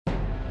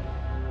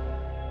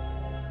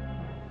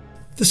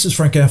This is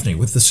Frank Gaffney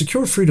with the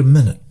Secure Freedom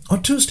Minute.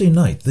 On Tuesday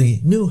night, the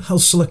new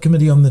House Select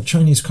Committee on the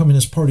Chinese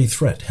Communist Party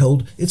threat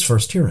held its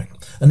first hearing.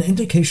 An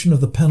indication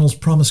of the panel's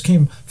promise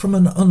came from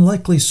an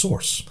unlikely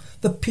source.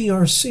 The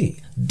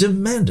PRC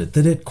demanded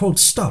that it, quote,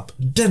 stop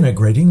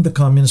denigrating the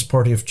Communist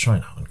Party of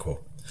China,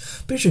 unquote.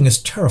 Beijing is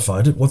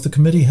terrified at what the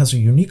committee has a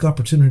unique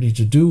opportunity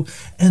to do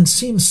and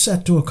seems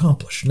set to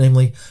accomplish,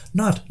 namely,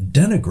 not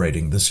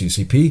denigrating the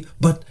CCP,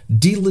 but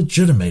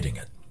delegitimating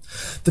it.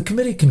 The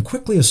committee can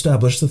quickly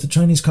establish that the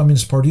Chinese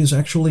Communist Party is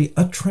actually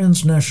a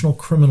transnational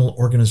criminal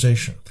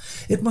organization.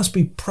 It must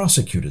be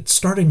prosecuted,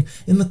 starting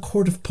in the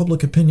court of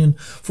public opinion,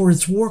 for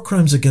its war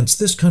crimes against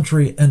this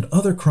country and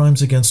other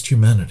crimes against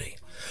humanity.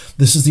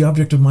 This is the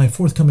object of my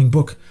forthcoming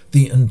book,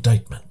 The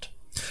Indictment.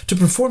 To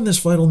perform this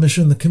vital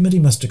mission, the committee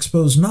must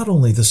expose not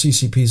only the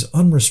CCP's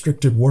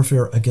unrestricted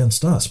warfare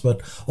against us,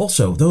 but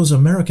also those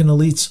American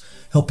elites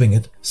helping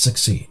it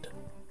succeed.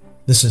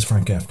 This is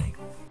Frank Gaffney.